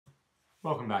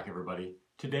Welcome back, everybody.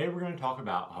 Today we're going to talk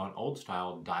about how an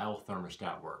old-style dial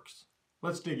thermostat works.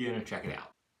 Let's dig in and check it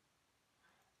out.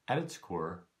 At its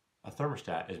core, a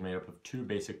thermostat is made up of two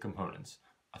basic components,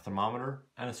 a thermometer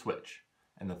and a switch.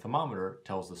 And the thermometer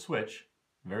tells the switch,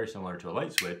 very similar to a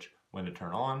light switch, when to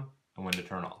turn on and when to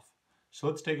turn off. So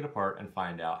let's take it apart and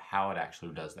find out how it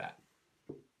actually does that.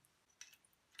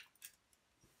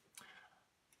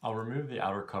 I'll remove the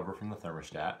outer cover from the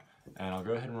thermostat, and I'll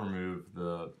go ahead and remove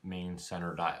the main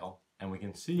center dial. And we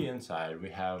can see inside we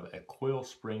have a coil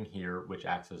spring here which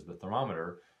acts as the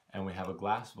thermometer, and we have a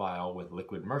glass vial with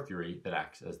liquid mercury that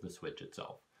acts as the switch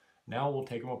itself. Now we'll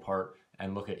take them apart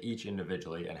and look at each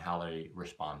individually and how they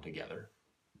respond together.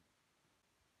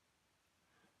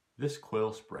 This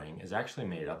coil spring is actually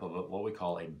made up of what we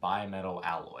call a bimetal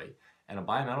alloy. And a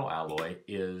bimetal alloy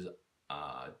is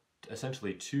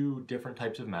essentially two different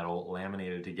types of metal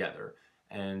laminated together.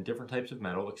 And different types of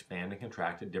metal expand and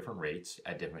contract at different rates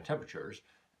at different temperatures.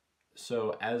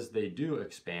 So as they do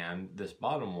expand, this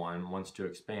bottom one wants to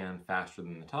expand faster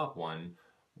than the top one,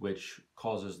 which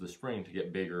causes the spring to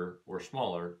get bigger or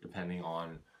smaller depending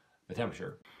on the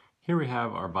temperature. Here we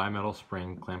have our bimetal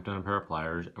spring clamped on a pair of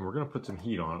pliers, and we're going to put some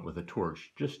heat on it with a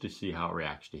torch just to see how it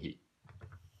reacts to heat.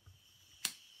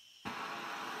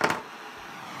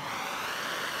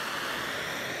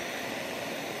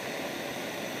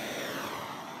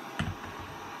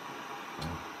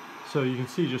 So you can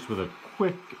see just with a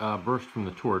quick burst from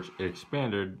the torch, it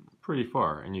expanded pretty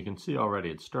far, and you can see already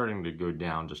it's starting to go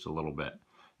down just a little bit.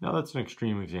 Now that's an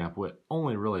extreme example. It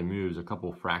only really moves a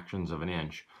couple fractions of an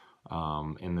inch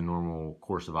in the normal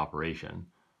course of operation.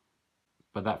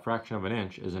 But that fraction of an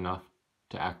inch is enough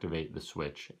to activate the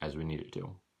switch as we need it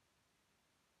to.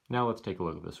 Now let's take a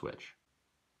look at the switch.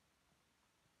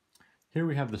 Here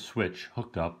we have the switch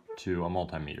hooked up to a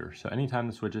multimeter. So anytime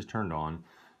the switch is turned on,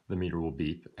 the meter will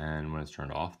beep, and when it's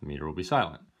turned off, the meter will be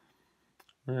silent.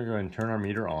 We're going to go ahead and turn our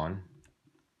meter on.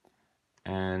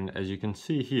 And as you can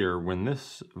see here, when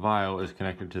this vial is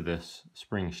connected to this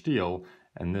spring steel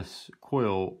and this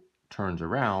coil turns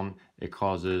around, it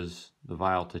causes the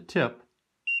vial to tip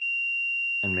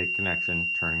and make connection,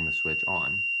 turning the switch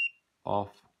on,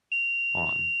 off,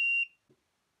 on.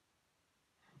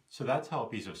 So that's how a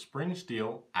piece of spring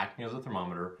steel acting as a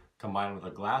thermometer combined with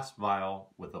a glass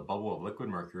vial with a bubble of liquid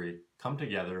mercury come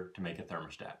together to make a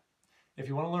thermostat. If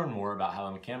you want to learn more about how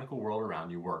the mechanical world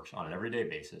around you works on an everyday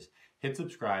basis, hit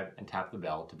subscribe and tap the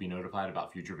bell to be notified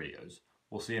about future videos.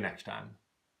 We'll see you next time.